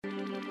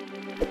Hello,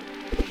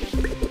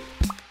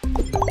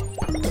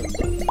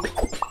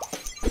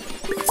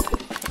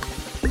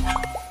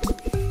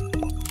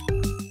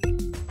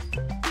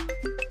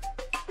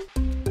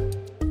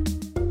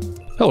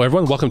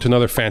 everyone. Welcome to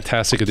another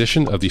fantastic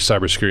edition of the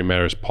Cybersecurity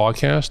Matters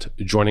podcast.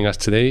 Joining us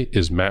today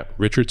is Matt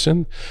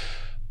Richardson.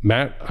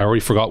 Matt, I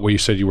already forgot where you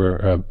said you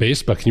were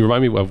based, but can you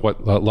remind me of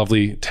what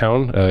lovely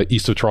town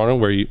east of Toronto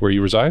where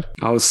you reside?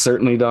 Oh,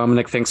 certainly,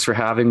 Dominic. Thanks for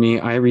having me.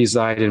 I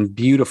reside in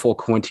beautiful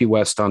Quinte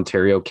West,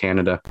 Ontario,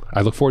 Canada. I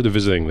look forward to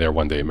visiting there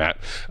one day, Matt.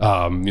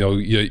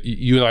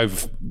 You and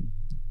I've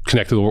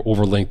connected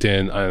over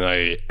LinkedIn, and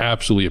I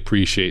absolutely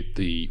appreciate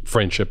the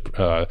friendship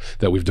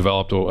that we've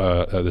developed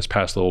this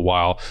past little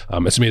while.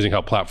 It's amazing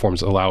how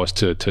platforms allow us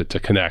to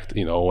connect,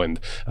 and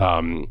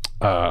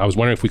I was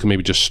wondering if we could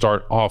maybe just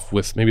start off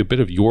with maybe a bit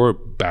of your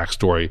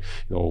backstory,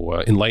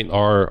 enlighten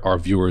our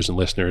viewers and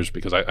listeners,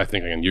 because I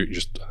think, again, you're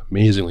just an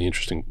amazingly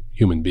interesting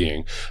human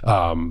being.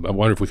 I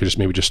wonder if we could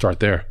just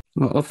start there.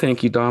 Well,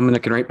 thank you,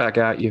 Dominic, and right back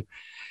at you.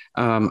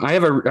 I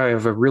have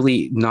a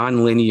really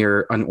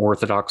nonlinear,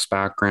 unorthodox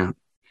background.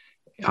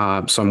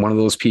 So I'm one of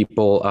those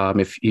people,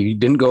 if you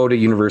didn't go to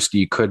university,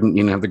 you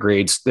didn't have the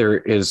grades, there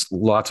is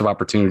lots of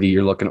opportunity.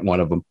 You're looking at one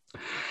of them.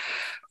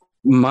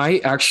 My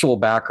actual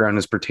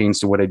background pertains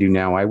to what I do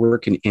now. I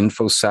work in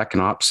InfoSec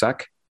and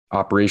OPSEC,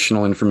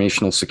 Operational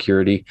Informational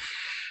Security.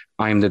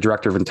 I am the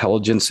Director of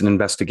Intelligence and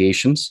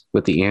Investigations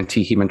with the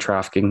Anti-Human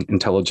Trafficking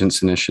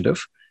Intelligence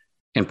Initiative.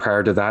 And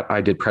prior to that,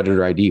 I did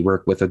Predator ID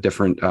work with a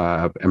different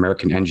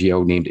American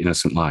NGO named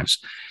Innocent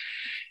Lives.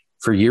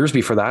 For years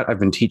before that, I've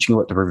been teaching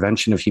about the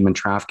prevention of human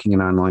trafficking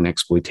and online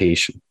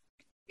exploitation.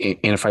 And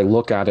if I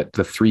look at it,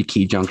 the three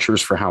key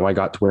junctures for how I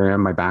got to where I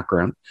am, my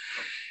background,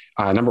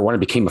 number one, I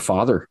became a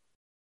father.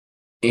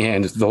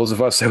 And those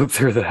of us out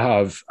there that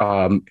have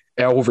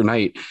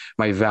overnight,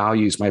 my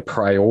values, my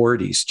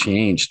priorities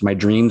changed, my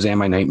dreams and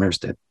my nightmares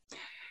did.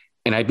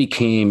 And I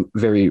became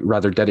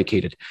rather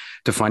dedicated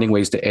to finding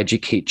ways to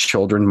educate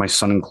children, my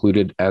son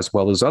included, as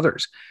well as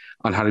others,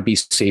 on how to be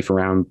safe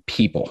around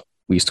people.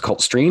 We used to call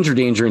it stranger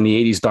danger in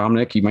the 80s,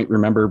 Dominic. You might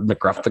remember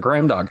McGruff the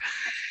Crime Dog.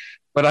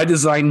 But I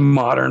designed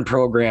modern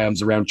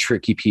programs around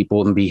tricky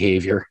people and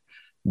behavior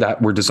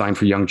that were designed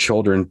for young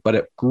children, but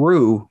it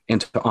grew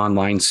into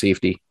online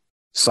safety,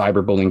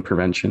 cyberbullying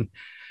prevention.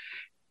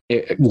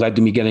 It led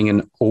to me getting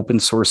an open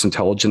source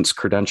intelligence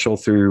credential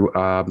through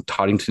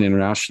Toddington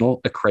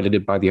International,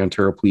 accredited by the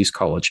Ontario Police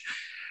College,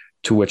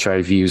 to which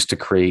I've used to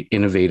create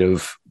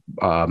innovative,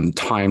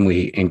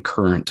 timely, and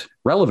current,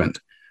 relevant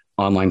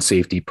online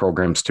safety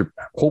programs to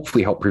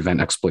hopefully help prevent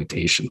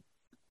exploitation.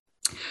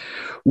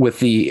 With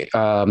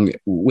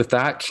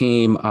that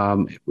came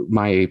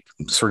my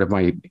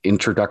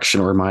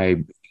introduction or my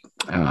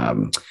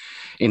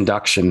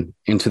induction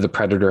into the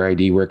Predator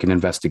ID work and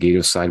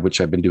investigative side,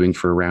 which I've been doing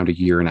for around a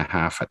year and a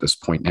half at this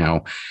point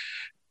now,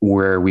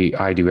 where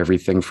I do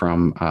everything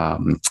from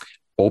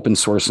open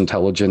source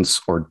intelligence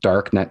or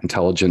darknet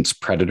intelligence,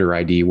 Predator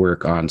ID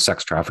work on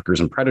sex traffickers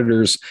and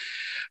predators,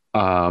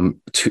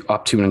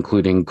 up to and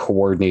including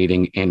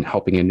coordinating and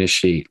helping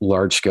initiate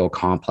large-scale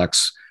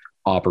complex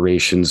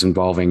operations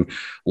involving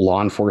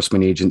law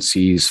enforcement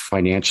agencies,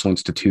 financial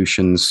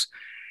institutions,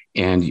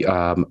 and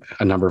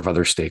a number of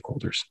other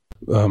stakeholders.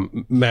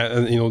 Matt,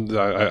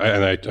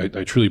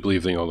 I truly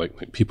believe that,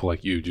 like people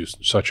like you do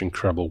such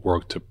incredible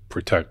work to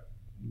protect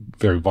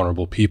very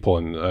vulnerable people,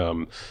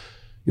 and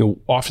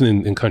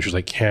often in countries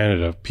like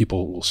Canada,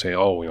 people will say,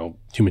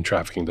 human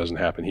trafficking doesn't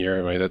happen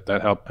here, right?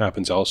 That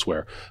happens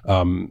elsewhere.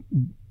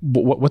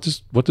 What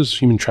does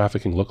human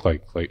trafficking look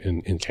like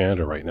in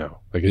Canada right now?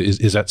 Like,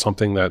 is that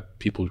something that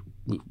people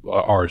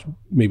are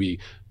maybe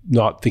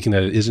not thinking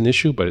that it is an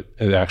issue, but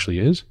it actually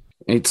is?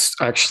 It's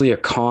actually a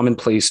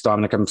commonplace,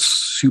 Dominic. I'm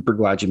super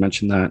glad you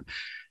mentioned that,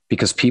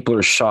 because people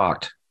are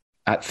shocked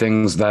at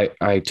things that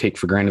I take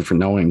for granted for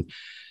knowing.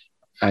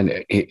 And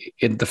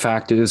the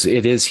fact is,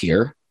 it is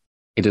here.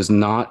 It is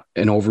not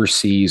an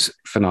overseas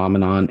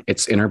phenomenon.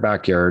 It's in our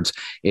backyards.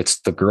 It's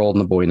the girl and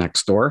the boy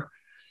next door.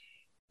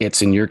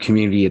 It's in your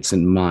community. It's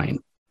in mine.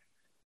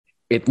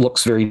 It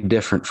looks very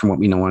different from what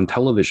we know on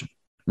television.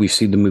 We've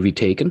seen the movie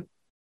Taken.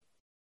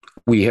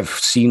 We have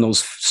seen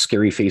those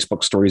scary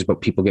Facebook stories about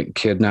people getting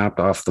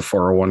kidnapped off the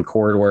 401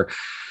 corridor.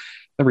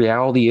 The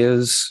reality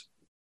is,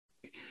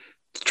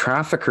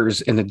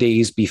 traffickers in the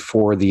days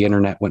before the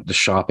internet went to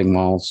shopping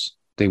malls,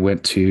 they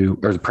went to,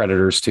 or the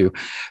predators too,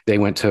 they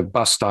went to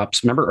bus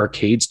stops. Remember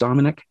arcades,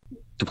 Dominic?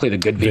 To play the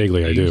good video.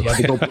 Vaguely, I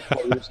do.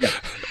 Yeah.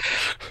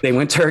 They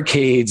went to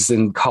arcades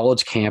and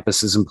college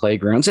campuses and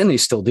playgrounds, and they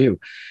still do.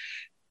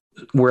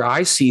 Where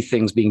I see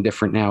things being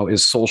different now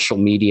is social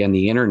media and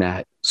the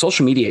internet.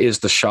 Social media is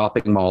the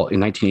shopping mall in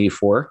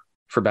 1984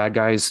 for bad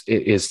guys.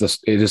 It is the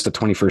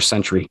 21st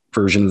century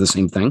version of the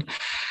same thing.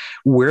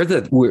 What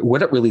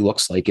it really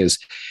looks like is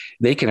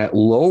they can, at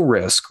low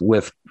risk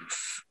with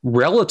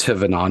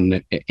relative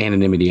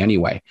anonymity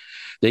anyway,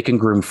 they can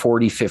groom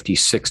 40, 50,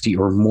 60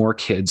 or more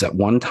kids at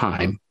one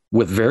time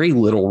with very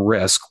little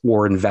risk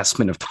or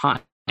investment of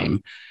time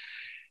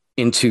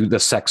into the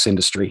sex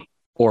industry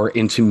or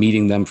into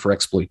meeting them for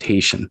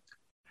exploitation.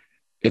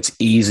 It's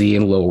easy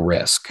and low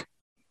risk.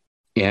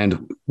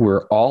 And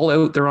we're all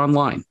out there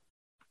online.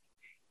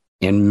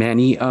 And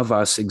many of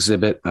us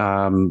exhibit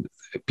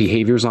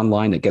behaviors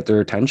online that get their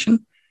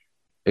attention.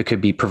 It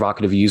could be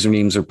provocative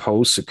usernames or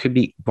posts. It could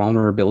be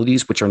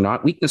vulnerabilities, which are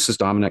not weaknesses,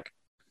 Dominic.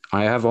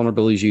 I have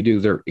vulnerabilities, you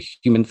do. They're a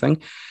human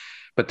thing,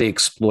 but they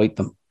exploit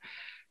them.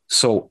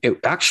 So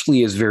it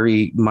actually is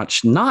very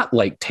much not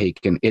like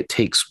Taken. It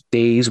takes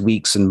days,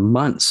 weeks, and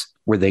months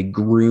where they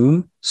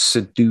groom,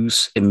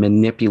 seduce, and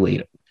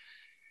manipulate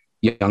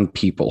young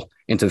people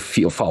into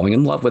falling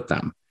in love with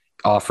them,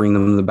 offering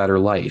them the better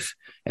life.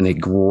 And they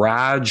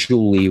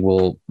gradually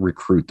will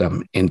recruit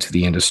them into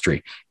the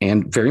industry.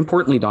 And very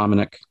importantly,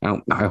 Dominic,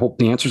 I hope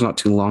the answer is not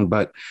too long,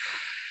 but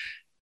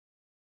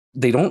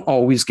they don't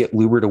always get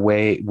lured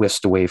away,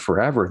 whisked away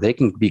forever. They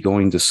can be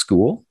going to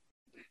school.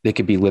 They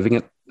could be living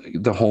at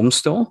the home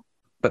still,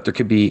 but there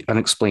could be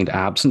unexplained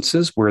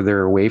absences where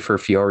they're away for a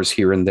few hours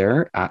here and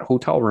there at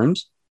hotel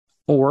rooms,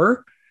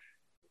 or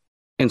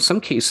in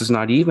some cases,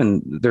 not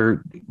even.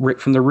 They're right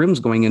from their rooms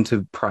going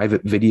into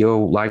private video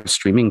live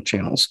streaming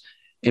channels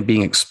and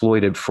being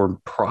exploited for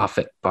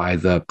profit by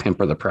the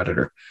pimp or the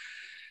predator.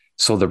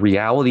 So the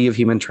reality of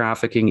human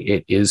trafficking,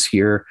 it is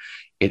here.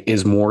 It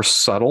is more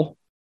subtle.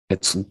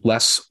 It's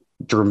less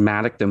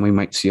dramatic than we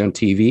might see on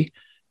TV,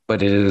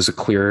 but it is a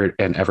clear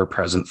and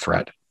ever-present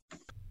threat.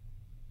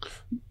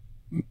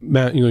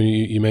 Matt,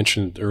 you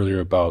mentioned earlier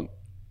about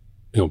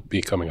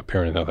becoming a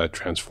parent and how that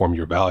transformed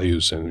your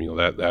values, and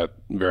that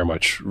very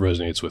much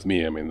resonates with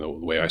me. I mean, the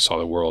way I saw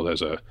the world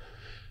as a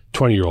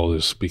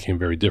 20-year-old became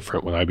very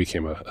different when I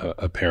became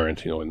a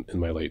parent. In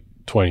my late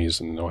 20s,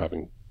 and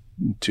having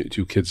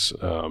two kids.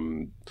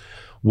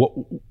 What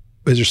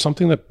is there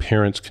something that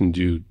parents can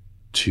do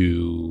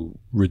to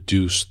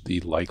reduce the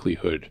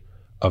likelihood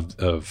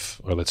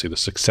of, or let's say the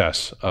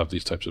success of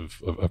these types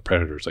of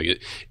predators?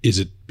 Like, is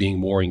it being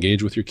more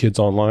engaged with your kids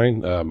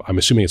online? I'm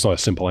assuming it's not a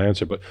simple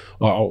answer, but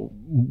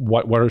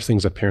what are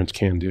things that parents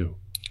can do?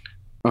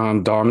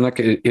 Dominic,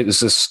 it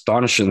is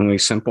astonishingly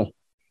simple.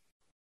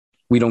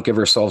 We don't give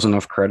ourselves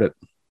enough credit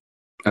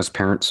as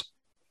parents.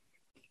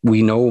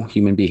 We know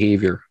human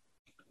behavior.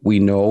 We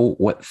know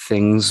what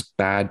things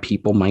bad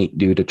people might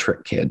do to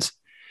trick kids.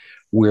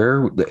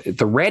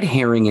 The red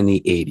herring in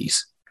the 80s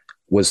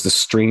was the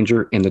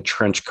stranger in the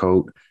trench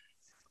coat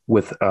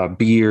with a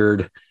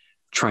beard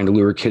trying to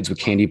lure kids with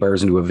candy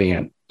bars into a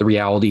van. The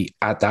reality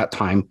at that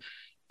time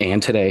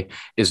and today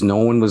is no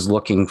one was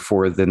looking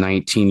for the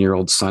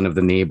 19-year-old son of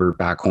the neighbor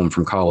back home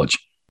from college.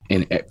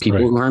 And people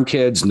who harm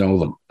kids know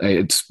them.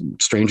 It's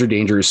stranger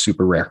danger is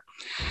super rare.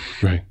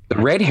 Right. The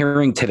red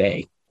herring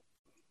today,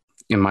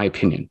 in my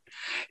opinion,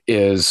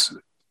 is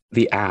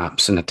the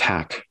apps and the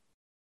tech.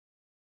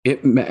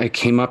 It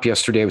came up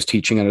yesterday. I was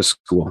teaching at a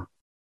school.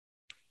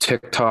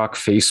 TikTok,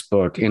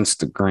 Facebook,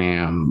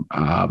 Instagram,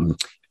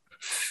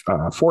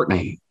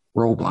 Fortnite,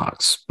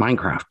 Roblox,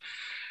 Minecraft.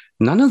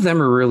 None of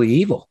them are really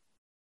evil.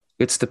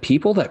 It's the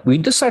people that we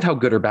decide how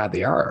good or bad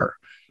they are.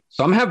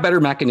 Some have better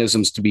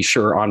mechanisms, to be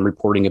sure, on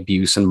reporting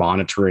abuse and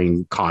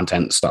monitoring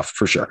content stuff,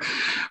 for sure.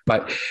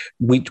 But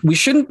we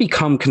shouldn't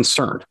become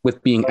concerned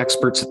with being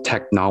experts at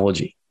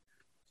technology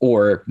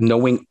or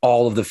knowing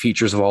all of the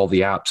features of all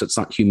the apps. It's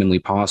not humanly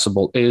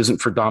possible. It isn't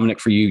for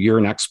Dominic, for you. You're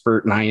an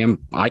expert and I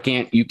am. I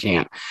can't, you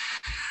can't.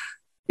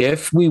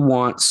 If we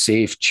want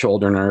safe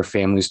children and our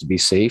families to be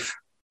safe,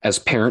 as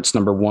parents,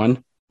 number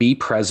one, be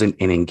present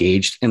and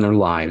engaged in their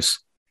lives.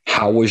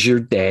 How was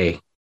your day?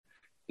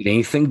 Did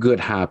anything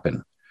good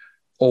happen?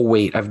 Oh,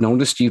 wait, I've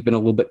noticed you've been a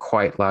little bit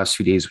quiet last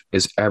few days.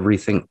 Is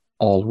everything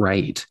all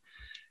right?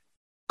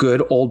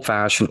 Good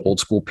old-fashioned,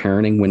 old-school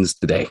parenting wins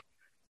the day.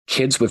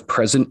 Kids with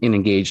present and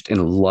engaged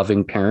and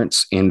loving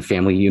parents in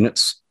family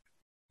units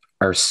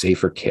are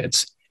safer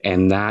kids.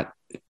 And that,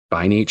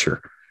 by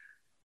nature,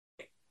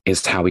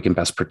 is how we can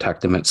best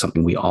protect them. It's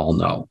something we all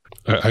know.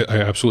 I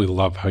absolutely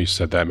love how you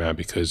said that, man,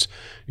 because,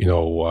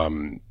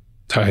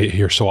 I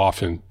hear so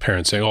often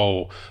parents saying,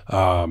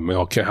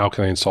 how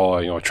can I install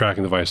a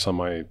tracking device on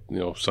my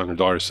son or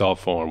daughter's cell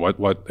phone?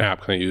 What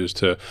app can I use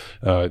to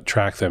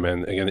track them?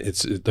 And again,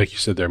 it's like you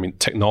said there. I mean,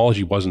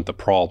 technology wasn't the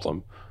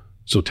problem,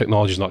 so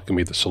technology is not going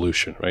to be the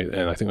solution, right?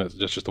 And I think that's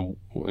just an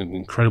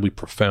incredibly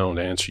profound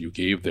answer you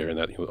gave there, and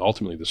that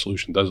ultimately the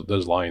solution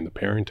does lie in the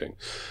parenting.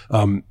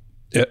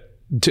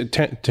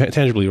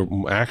 Tangibly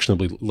or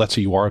actionably, let's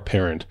say you are a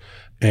parent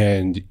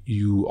and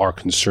you are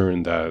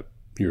concerned that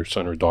your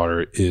son or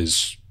daughter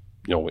is,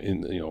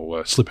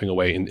 slipping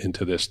away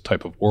into this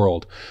type of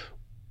world.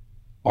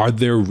 Are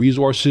there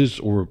resources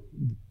or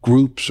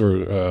groups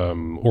or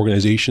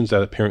organizations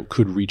that a parent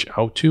could reach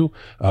out to,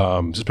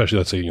 especially,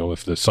 let's say,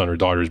 if the son or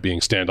daughter is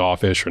being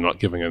standoffish or not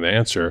giving an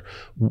answer?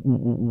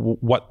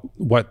 What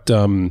like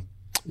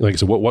I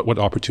said, what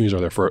opportunities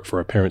are there for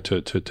a parent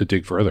to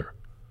dig further?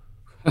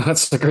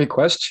 That's a great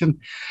question.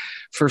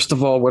 First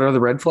of all, what are the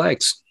red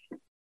flags?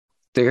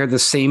 They're the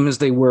same as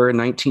they were in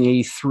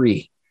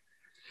 1983.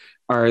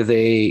 Are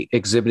they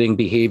exhibiting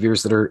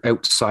behaviors that are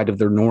outside of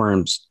their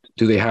norms?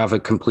 Do they have a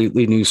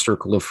completely new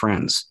circle of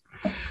friends?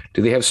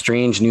 Do they have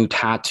strange new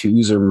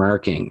tattoos or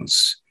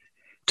markings?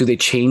 Do they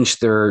change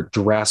their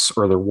dress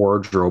or their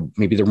wardrobe?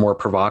 Maybe they're more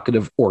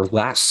provocative or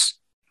less.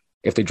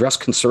 If they dress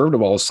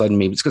conservative all of a sudden,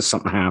 maybe it's because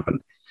something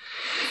happened.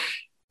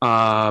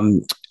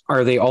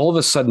 Are they all of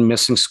a sudden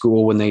missing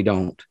school when they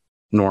don't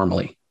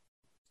normally?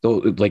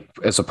 Like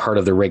as a part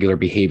of their regular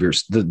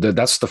behaviors.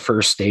 That's the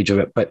first stage of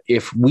it. But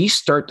if we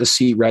start to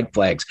see red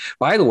flags,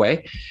 by the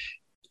way,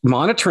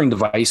 monitoring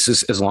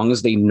devices, as long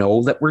as they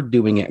know that we're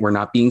doing it, we're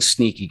not being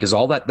sneaky, because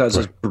all that does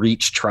is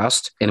breach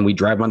trust and we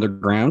drive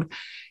underground.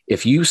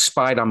 If you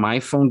spied on my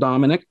phone,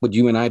 Dominic, would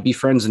you and I be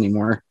friends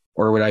anymore?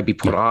 Or would I be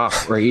put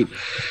off, right?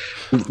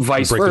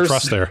 Vice versa. Break the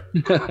trust there.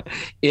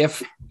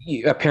 If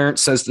a parent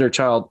says to their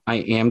child, I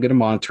am going to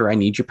monitor, I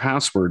need your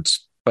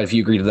passwords, but if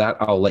you agree to that,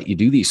 I'll let you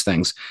do these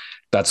things.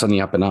 That's on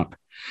the up and up.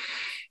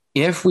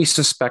 If we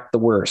suspect the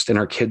worst and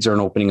our kids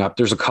aren't opening up,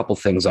 there's a couple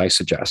things I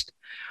suggest.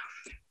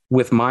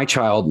 With my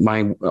child,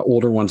 my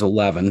older one's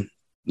 11,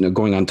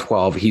 going on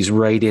 12. He's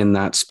right in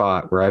that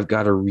spot where I've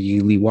got to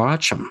really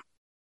watch him.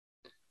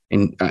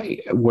 And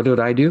what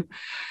did I do?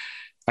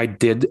 I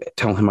did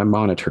tell him I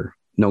monitor.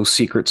 No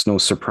secrets, no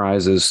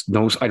surprises.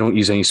 I don't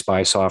use any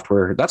spy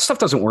software. That stuff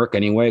doesn't work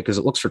anyway because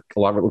a lot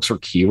of it looks for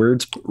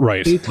keywords.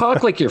 Right. They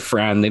talk like your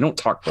friend. They don't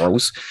talk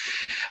gross.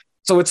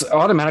 So it's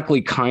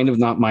automatically kind of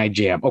not my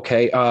jam.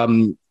 Okay.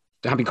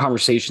 Having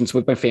conversations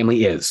with my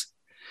family is.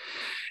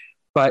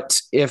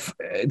 But if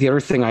the other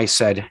thing I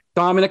said,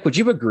 Dominic, would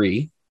you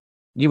agree?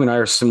 You and I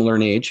are similar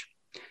in age.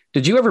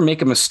 Did you ever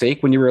make a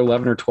mistake when you were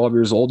 11 or 12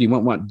 years old you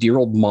wouldn't want dear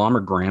old mom or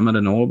grandma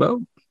to know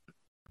about?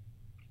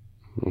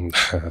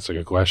 That's a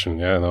good question.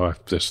 Yeah, no,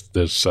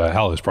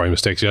 there's probably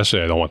mistakes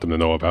yesterday I don't want them to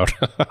know about.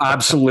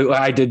 Absolutely.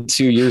 I did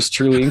too. Yours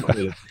truly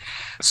included.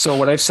 So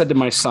what I've said to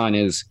my son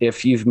is,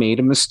 if you've made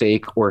a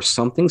mistake or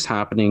something's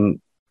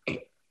happening,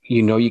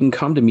 you can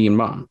come to me and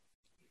mom.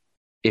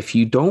 If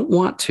you don't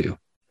want to,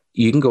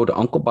 you can go to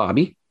Uncle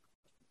Bobby,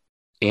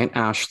 Aunt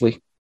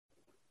Ashley,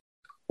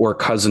 or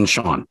Cousin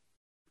Sean.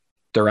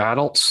 They're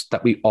adults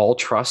that we all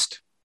trust.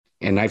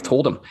 And I've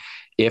told them,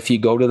 if you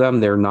go to them,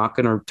 they're not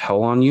going to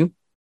tell on you,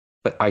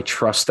 but I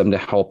trust them to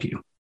help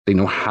you. They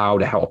know how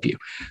to help you.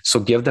 So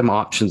give them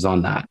options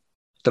on that.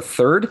 The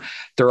third,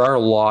 there are a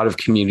lot of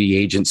community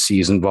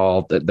agencies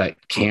involved that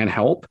can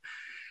help.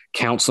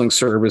 Counseling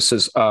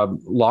services,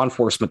 law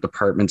enforcement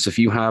departments. If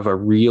you have a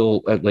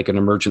real, like an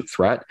emergent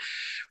threat,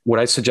 what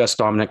I suggest,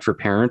 Dominic, for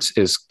parents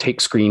is take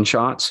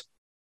screenshots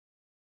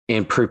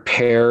and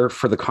prepare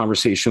for the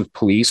conversation with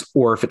police,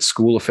 or if it's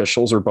school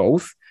officials or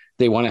both,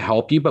 they want to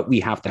help you, but we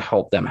have to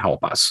help them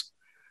help us.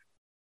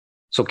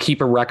 So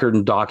keep a record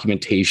and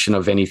documentation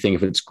of anything.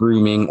 If it's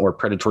grooming or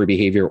predatory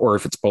behavior, or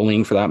if it's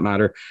bullying for that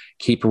matter,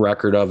 keep a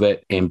record of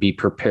it and be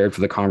prepared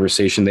for the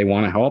conversation. They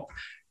want to help.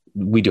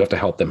 We do have to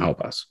help them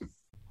help us.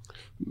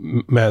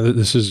 Matt,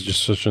 this is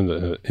just such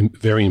a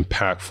very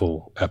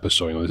impactful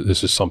episode.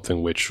 This is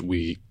something which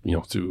we,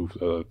 through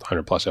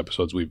 100 plus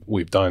episodes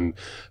we've done,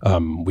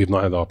 we've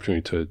not had the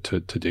opportunity to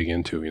dig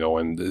into.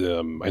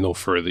 And I know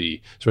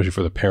especially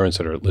for the parents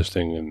that are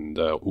listening and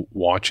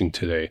watching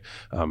today,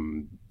 I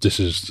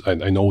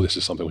know this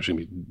is something which is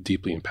going to be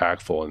deeply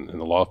impactful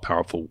and a lot of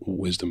powerful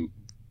wisdom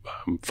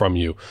from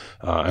you.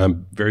 And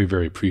I'm very,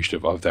 very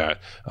appreciative of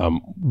that.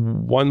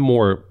 One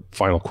more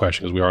final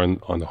question, because we are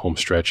on the home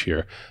stretch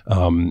here.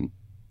 Just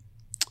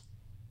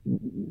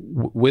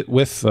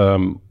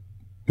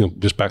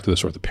back to the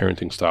sort of the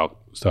parenting style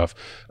stuff,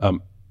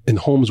 in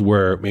homes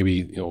where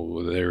maybe,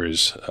 there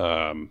is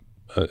a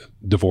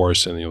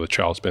divorce and, the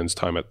child spends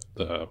time at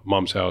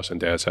mom's house and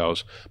dad's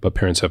house, but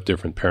parents have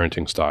different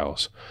parenting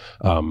styles.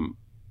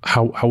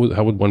 How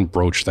would one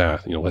broach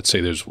that? Let's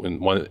say there's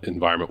one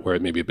environment where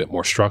it may be a bit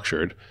more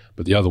structured,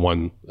 but the other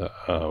one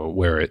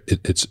where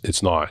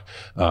it's not.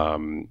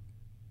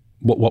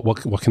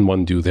 What can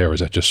one do there? Is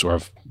that just sort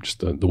of just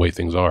the way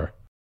things are?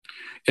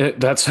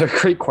 That's a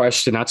great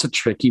question. That's a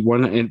tricky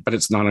one, but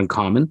it's not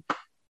uncommon.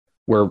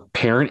 Where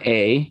parent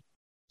A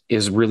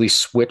is really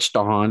switched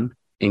on,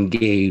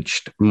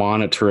 engaged,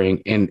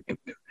 monitoring, and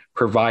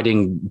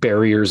providing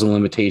barriers and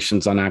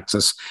limitations on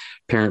access.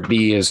 Parent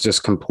B is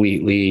just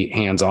completely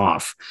hands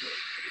off.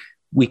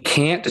 We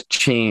can't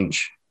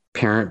change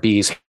parent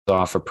B's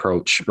hands-off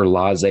approach or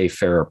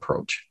laissez-faire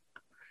approach.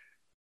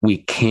 We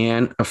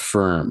can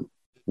affirm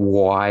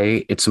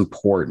why it's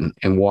important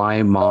and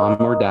why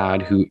mom or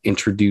dad who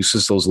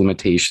introduces those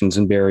limitations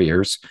and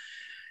barriers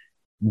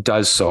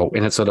does so.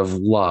 And it's out of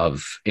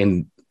love,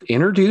 and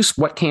introduce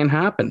what can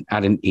happen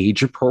at an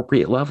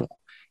age-appropriate level.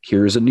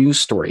 Here's a news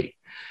story.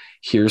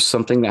 Here's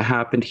something that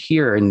happened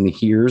here, and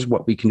here's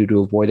what we can do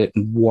to avoid it,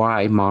 and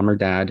why mom or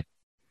dad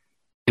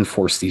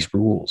enforce these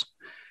rules.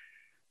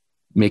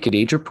 Make it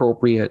age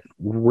appropriate,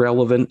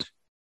 relevant,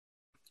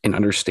 and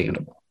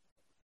understandable.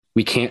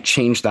 We can't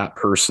change that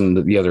person,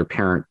 the other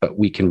parent, but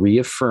we can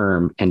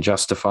reaffirm and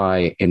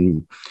justify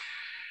and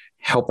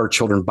help our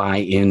children buy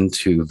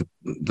into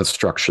the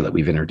structure that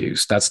we've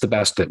introduced. That's the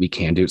best that we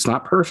can do. It's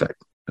not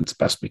perfect, but it's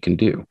the best we can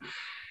do.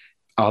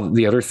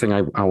 The other thing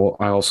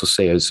I also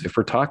say is, if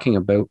we're talking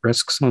about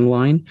risks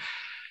online,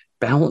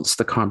 balance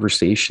the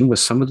conversation with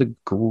some of the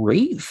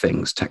great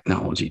things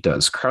technology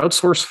does.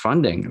 Crowdsource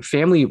funding. A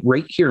family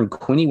right here in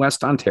Quinte,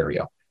 West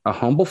Ontario, a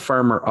humble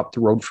farmer up the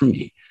road from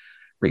me,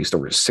 raised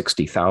over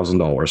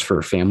 $60,000 for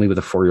a family with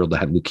a 4-year-old that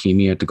had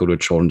leukemia to go to a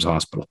children's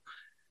hospital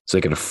so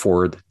they could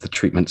afford the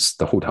treatments,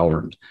 the hotel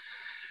rooms.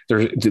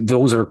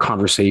 Those are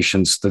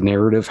conversations. The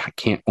narrative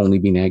can't only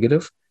be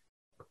negative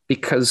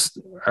because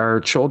our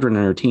children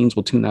and our teens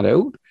will tune that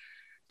out.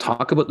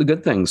 Talk about the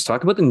good things.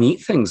 Talk about the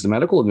neat things, the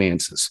medical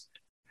advances,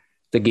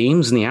 the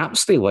games and the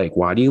apps they like.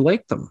 Why do you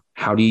like them?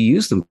 How do you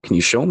use them? Can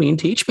you show me and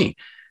teach me?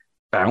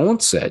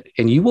 Balance it,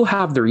 and you will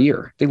have their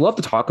ear. They love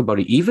to talk about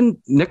it.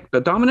 Even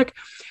Dominic,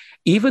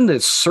 even the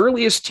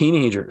surliest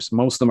teenagers,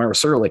 most of them are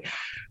surly,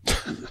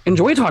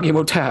 enjoy talking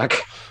about tech.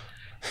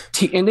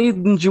 And they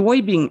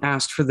enjoy being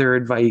asked for their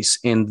advice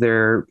and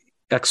their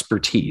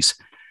expertise.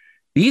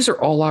 These are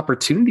all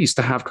opportunities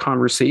to have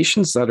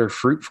conversations that are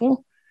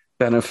fruitful,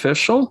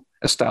 beneficial,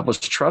 establish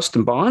trust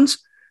and bonds,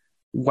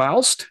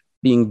 whilst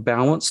being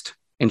balanced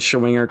and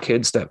showing our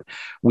kids that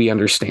we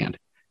understand.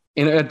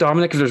 And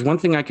Dominic, if there's one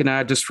thing I can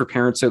add just for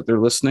parents out there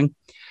listening,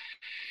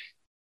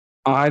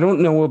 I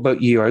don't know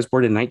about you. I was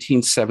born in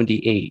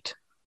 1978,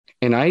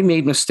 and I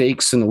made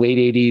mistakes in the late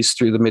 80s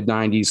through the mid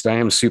 90s. I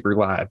am super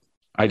glad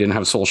I didn't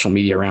have social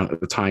media around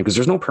at the time because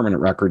there's no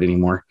permanent record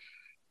anymore,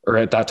 or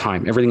at that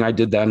time. Everything I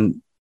did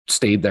then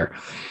stayed there.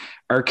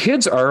 Our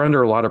kids are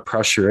under a lot of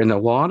pressure, and a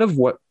lot of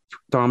what,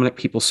 Dominic,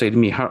 people say to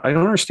me, I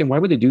don't understand, why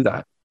would they do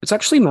that? It's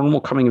actually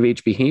normal coming of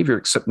age behavior,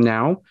 except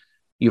now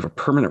you have a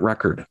permanent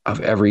record of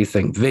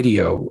everything,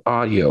 video,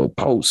 audio,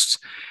 posts.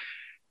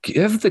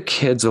 Give the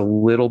kids a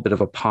little bit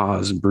of a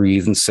pause,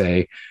 breathe, and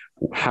say,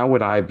 how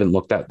would I have been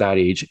looked at that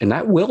age? And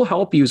that will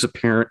help you as a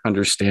parent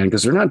understand,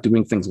 because they're not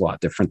doing things a lot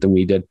different than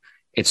we did.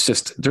 It's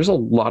just, there's a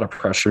lot of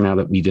pressure now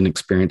that we didn't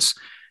experience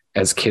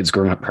as kids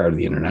growing up prior to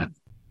the internet.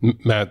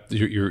 Matt,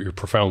 your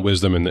profound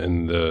wisdom and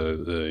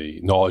the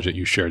knowledge that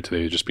you shared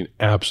today has just been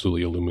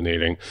absolutely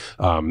illuminating.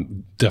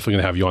 Definitely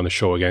going to have you on the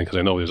show again, because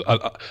I know there's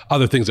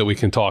other things that we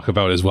can talk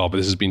about as well. But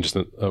this has been just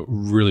a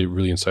really,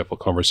 really insightful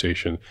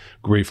conversation.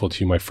 Grateful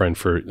to you, my friend,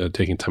 for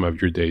taking time out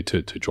of your day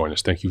to join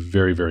us. Thank you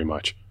very, very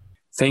much.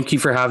 Thank you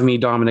for having me,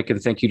 Dominic, and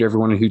thank you to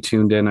everyone who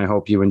tuned in. I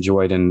hope you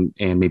enjoyed and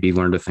maybe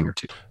learned a thing or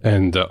two.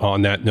 And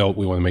on that note,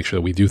 we want to make sure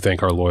that we do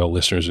thank our loyal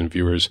listeners and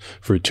viewers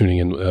for tuning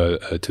in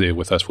today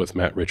with us with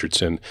Matt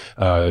Richardson.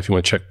 If you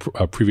want to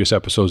check previous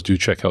episodes, do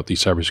check out the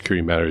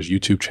Cybersecurity Matters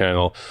YouTube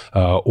channel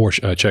or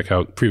check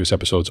out previous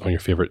episodes on your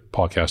favorite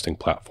podcasting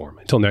platform.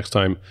 Until next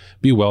time,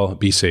 be well,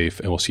 be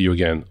safe, and we'll see you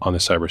again on the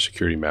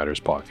Cybersecurity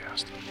Matters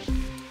podcast.